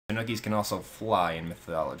Tanookis can also fly in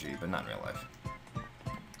mythology, but not in real life.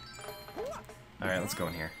 Alright, let's go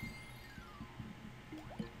in here.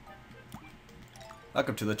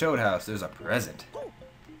 Welcome to the Toad House. There's a present.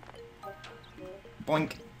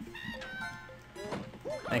 Boink.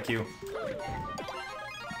 Thank you.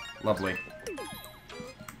 Lovely.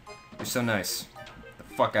 You're so nice. Get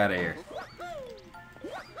the fuck out of here.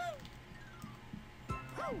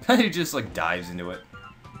 He just like dives into it.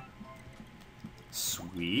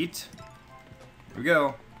 Sweet. Here we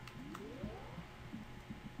go.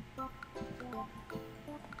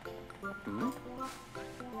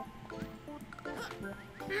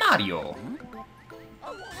 Mario.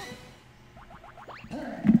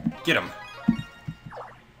 Get him.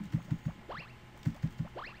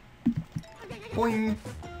 Boing.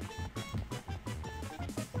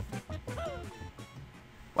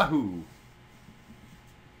 Wahoo.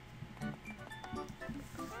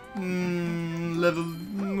 Level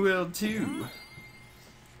World 2.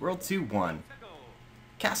 World 2-1.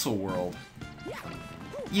 Castle World.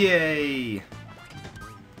 Yay!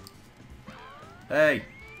 Hey!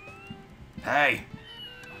 Hey!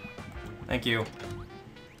 Thank you.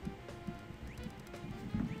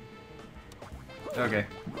 Okay.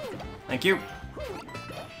 Thank you.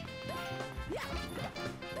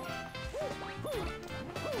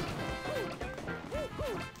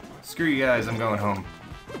 Screw you guys, I'm going home.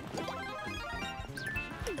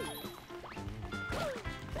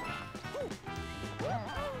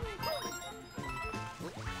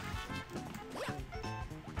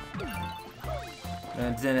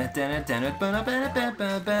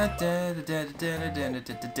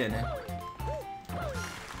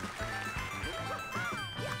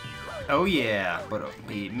 Oh yeah, but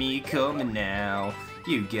meet me coming now.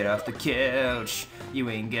 You get off the couch. You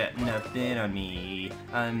ain't got nothing on me.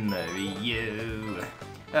 I'm Mario.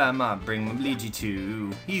 I'ma bring my Luigi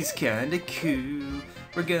too. He's kinda cool.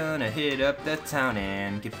 We're gonna hit up that town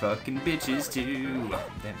and get fucking bitches too.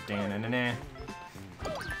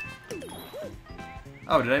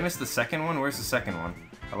 Oh, did I miss the second one? Where's the second one?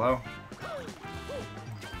 Hello?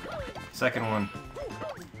 Second one.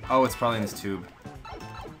 Oh, it's probably in this tube.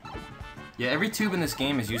 Yeah, every tube in this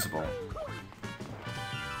game is usable.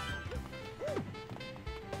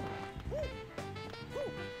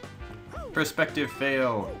 Perspective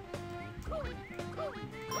fail.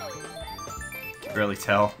 Can barely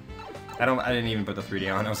tell. I didn't even put the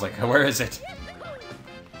 3D on. I was like, where is it?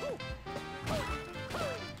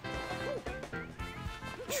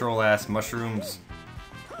 Troll ass mushrooms.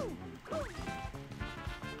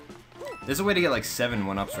 There's a way to get like 7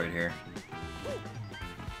 1-ups right here.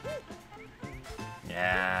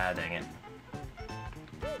 Yeah, dang it.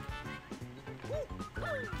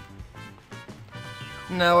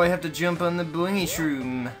 Now I have to jump on the boingy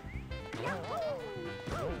shroom.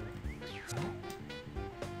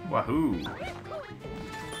 Wahoo!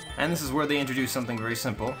 And this is where they introduce something very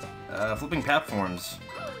simple. Flipping platforms.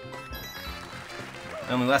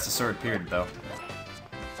 It only lasts a short period, though.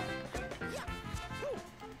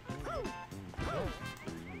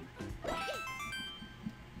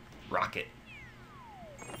 Rocket.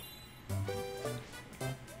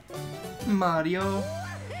 Mario.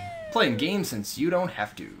 Playing games since you don't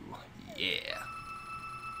have to. Yeah.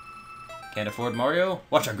 Can't afford Mario?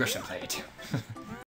 Watch Agrsn play it.